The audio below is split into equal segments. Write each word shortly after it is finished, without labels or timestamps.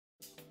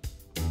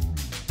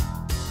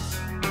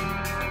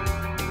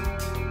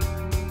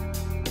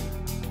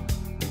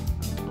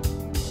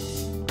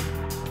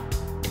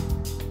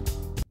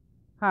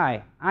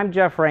Hi, I'm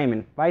Jeff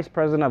Raymond, Vice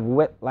President of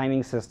Witt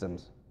Lining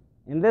Systems.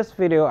 In this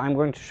video, I'm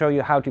going to show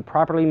you how to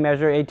properly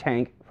measure a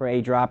tank for a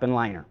drop-in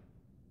liner.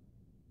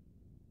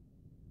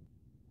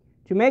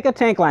 To make a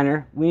tank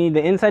liner, we need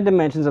the inside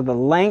dimensions of the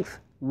length,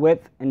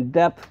 width, and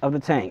depth of the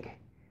tank.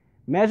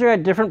 Measure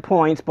at different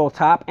points, both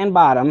top and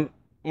bottom,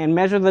 and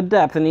measure the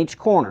depth in each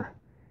corner,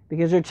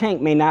 because your tank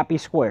may not be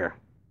square.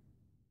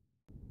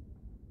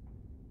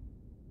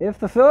 If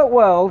the fillet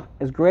weld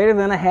is greater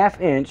than a ½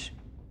 inch,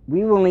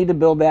 we will need to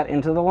build that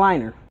into the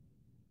liner.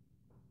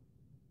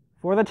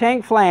 For the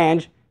tank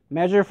flange,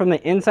 measure from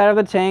the inside of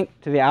the tank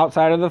to the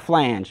outside of the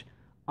flange.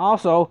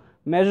 Also,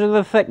 measure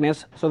the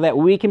thickness so that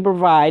we can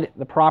provide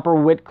the proper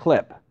Witt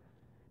clip.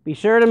 Be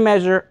sure to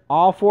measure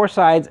all four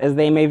sides as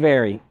they may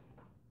vary.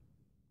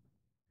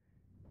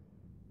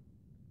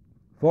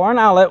 For an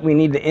outlet, we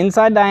need the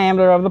inside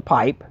diameter of the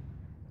pipe,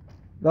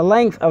 the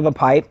length of the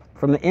pipe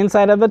from the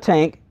inside of the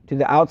tank to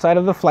the outside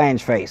of the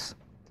flange face.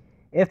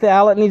 If the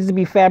outlet needs to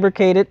be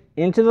fabricated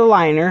into the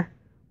liner,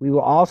 we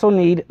will also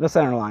need the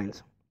center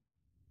lines.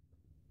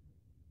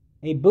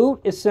 A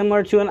boot is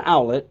similar to an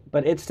outlet,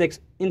 but it sticks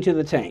into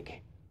the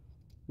tank.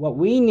 What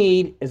we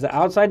need is the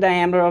outside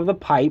diameter of the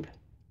pipe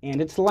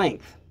and its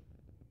length.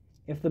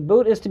 If the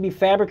boot is to be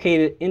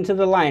fabricated into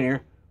the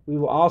liner, we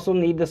will also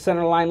need the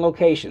center line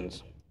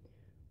locations.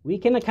 We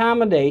can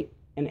accommodate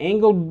an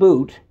angled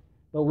boot,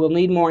 but we'll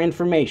need more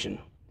information,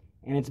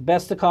 and it's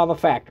best to call the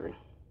factory.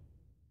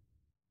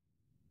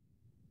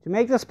 To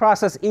make this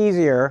process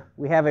easier,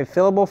 we have a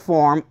fillable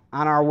form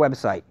on our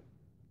website.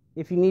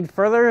 If you need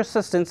further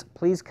assistance,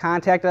 please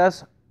contact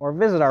us or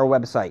visit our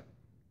website.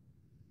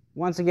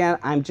 Once again,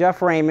 I'm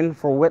Jeff Raymond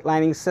for Witt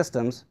Lining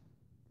Systems.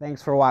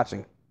 Thanks for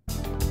watching.